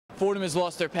Fordham has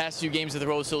lost their past few games at the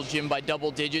Rose Hill Gym by double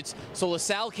digits, so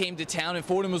LaSalle came to town and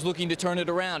Fordham was looking to turn it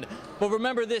around. But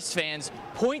remember this, fans,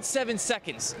 0.7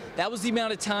 seconds. That was the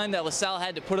amount of time that LaSalle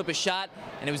had to put up a shot,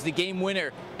 and it was the game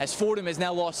winner, as Fordham has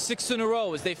now lost 6 in a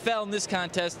row as they fell in this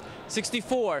contest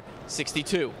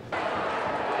 64-62.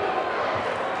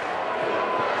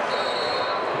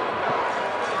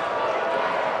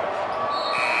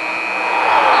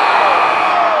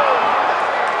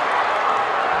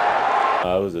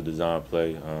 It was a design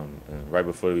play, and right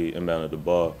before we inbounded the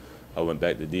ball, I went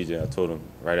back to DJ. I told him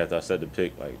right after I set the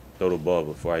pick, like, throw the ball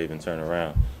before I even turn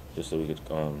around, just so we could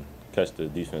catch the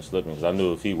defense slipping. Because I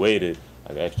knew if he waited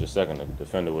like an extra second, the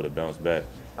defender would have bounced back.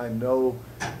 I know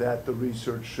that the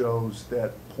research shows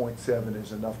that 0.7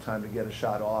 is enough time to get a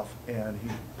shot off, and he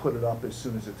put it up as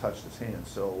soon as it touched his hand.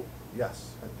 So,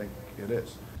 yes, I think it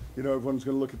is. You know, everyone's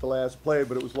going to look at the last play,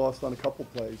 but it was lost on a couple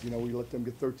plays. You know, we let them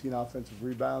get 13 offensive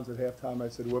rebounds. At halftime, I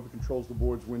said whoever controls the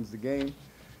boards wins the game.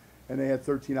 And they had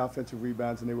 13 offensive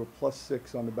rebounds, and they were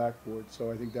 +6 on the backboard.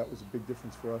 So I think that was a big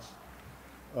difference for us.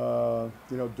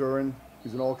 You know, Duren,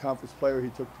 he's an all-conference player.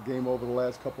 He took the game over the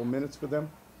last couple of minutes for them.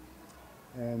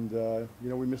 And, you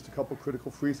know, we missed a couple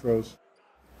critical free throws.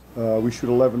 We shoot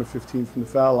 11 of 15 from the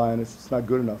foul line. It's just not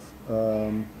good enough.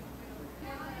 You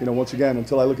know, once again,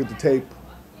 until I look at the tape,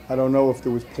 I don't know if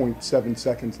there was 0.7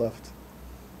 seconds left,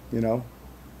 you know.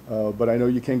 But I know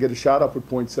you can't get a shot up with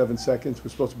 0.7 seconds. We're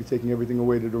supposed to be taking everything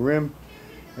away to the rim.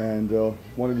 And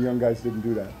one of the young guys didn't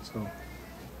do that. So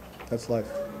that's life.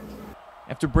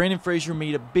 After Branden Frazier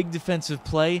made a big defensive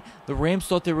play, the Rams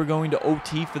thought they were going to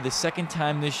OT for the second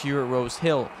time this year at Rose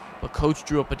Hill. But Coach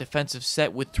drew up a defensive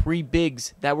set with 3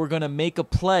 bigs that were going to make a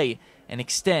play and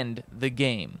extend the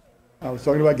game. I was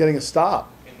talking about getting a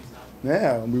stop.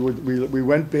 Yeah, we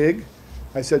went big.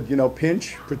 I said, you know,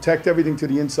 pinch, protect everything to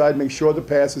the inside, make sure the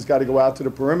pass has got to go out to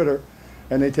the perimeter,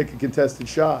 and they take a contested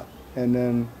shot. And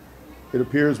then it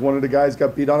appears one of the guys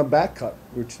got beat on a back cut,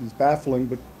 which is baffling,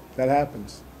 but that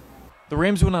happens. The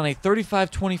Rams went on a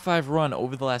 35-25 run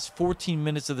over the last 14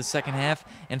 minutes of the second half,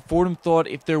 and Fordham thought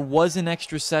if there was an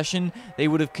extra session, they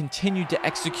would have continued to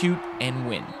execute and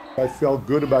win. I felt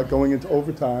good about going into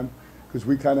overtime, because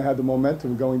we kind of had the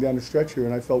momentum going down the stretch here,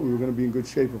 and I felt we were going to be in good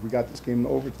shape if we got this game in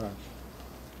overtime.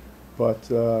 But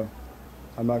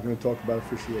I'm not going to talk about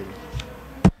officiating.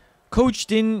 Coach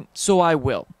didn't, so I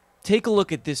will. Take a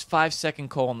look at this 5-second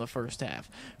call in the first half.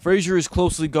 Frazier is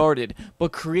closely guarded,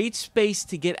 but creates space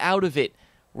to get out of it.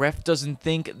 Ref doesn't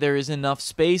think there is enough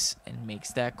space and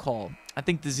makes that call. I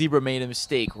think the Zebra made a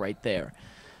mistake right there.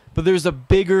 But there's a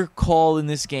bigger call in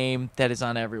this game that is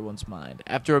on everyone's mind.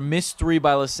 After a missed 3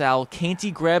 by LaSalle,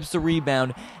 Canty grabs the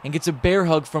rebound and gets a bear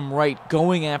hug from Wright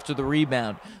going after the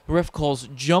rebound. The ref calls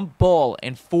jump ball,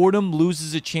 and Fordham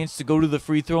loses a chance to go to the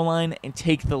free throw line and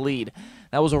take the lead.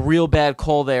 That was a real bad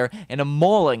call there and a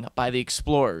mauling by the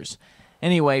Explorers.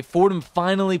 Anyway, Fordham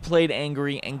finally played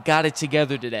angry and got it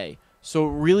together today, so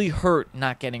it really hurt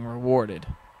not getting rewarded.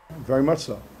 Very much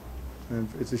so. And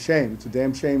it's a shame. It's a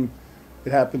damn shame.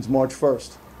 It happens March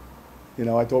 1st. You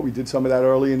know, I thought we did some of that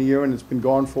early in the year, and it's been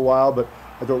gone for a while, but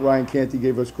I thought Ryan Canty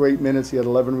gave us great minutes. He had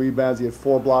 11 rebounds. He had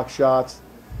 4 block shots.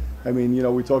 I mean, you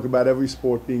know, we talk about every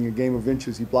sport being a game of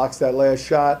inches. He blocks that last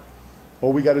shot.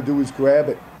 All we got to do is grab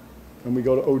it, and we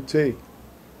go to OT.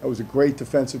 That was a great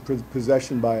defensive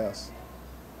possession by us.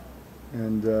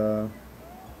 And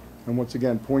once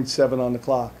again, 0.7 on the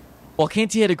clock. While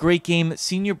Canty had a great game,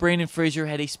 senior Branden Frazier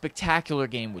had a spectacular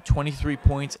game with 23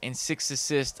 points and 6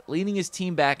 assists, leading his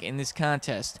team back in this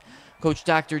contest. Coach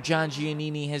Dr. John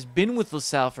Giannini has been with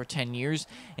LaSalle for 10 years,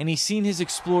 and he's seen his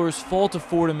Explorers fall to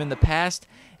Fordham in the past,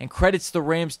 and credits the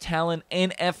Rams' talent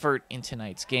and effort in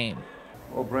tonight's game.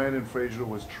 Well, Branden Frazier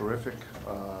was terrific.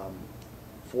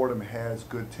 Fordham has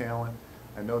good talent.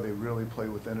 I know they really play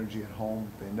with energy at home.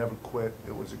 They never quit.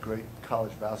 It was a great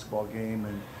college basketball game,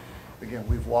 and again,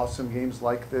 we've lost some games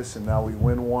like this, and now we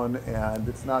win one, and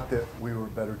it's not that we were a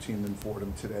better team than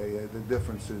Fordham today. The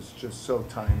difference is just so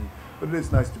tiny, but it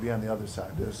is nice to be on the other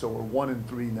side. So we're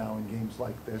 1-3 now in games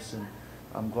like this, and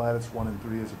I'm glad it's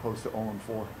 1-3 as opposed to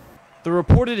 0-4. The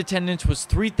reported attendance was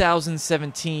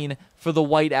 3,017 for the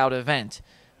whiteout event.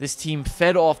 This team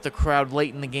fed off the crowd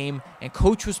late in the game, and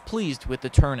Coach was pleased with the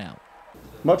turnout.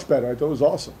 Much better. I thought it was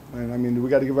awesome. And I mean, we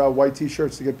got to give out white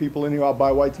T-shirts to get people in here. I'll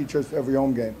buy white T-shirts for every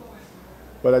home game.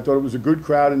 But I thought it was a good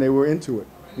crowd, and they were into it,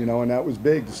 you know, and that was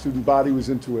big. The student body was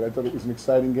into it. I thought it was an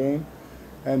exciting game,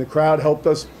 and the crowd helped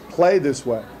us play this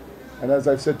way. And as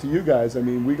I've said to you guys, I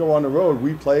mean, we go on the road,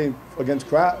 we play against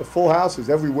full houses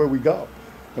everywhere we go.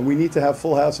 And we need to have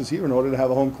full houses here in order to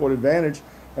have a home court advantage.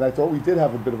 And I thought we did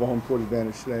have a bit of a home court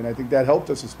advantage today, and I think that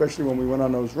helped us, especially when we went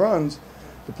on those runs.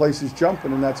 the place is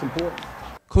jumping, and that's important.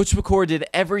 Coach McCord did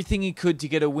everything he could to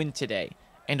get a win today,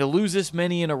 and to lose this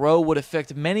many in a row would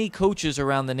affect many coaches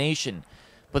around the nation.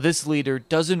 But this leader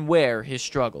doesn't wear his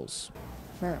struggles.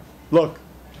 Yeah. Look,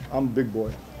 I'm a big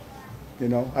boy. You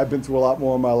know, I've been through a lot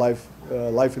more in my life,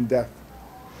 life and death.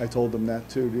 I told them that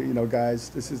too. You know, guys,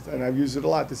 this is, and I've used it a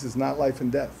lot, this is not life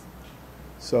and death.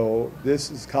 So this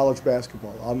is college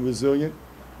basketball. I'm resilient,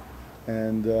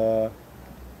 and you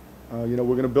know,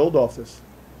 we're going to build off this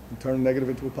and turn a negative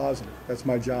into a positive. That's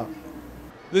my job.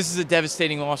 This is a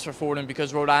devastating loss for Fordham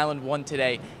because Rhode Island won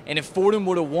today. And if Fordham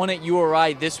would have won at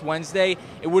URI this Wednesday,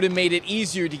 it would have made it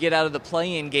easier to get out of the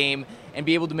play-in game and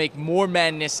be able to make more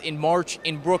madness in March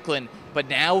in Brooklyn. But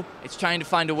now it's trying to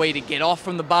find a way to get off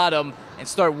from the bottom and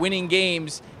start winning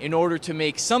games in order to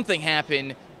make something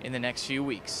happen in the next few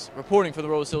weeks. Reporting for the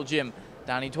Rose Hill Gym,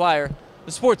 Donnie Dwyer,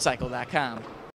 thesportscycle.com.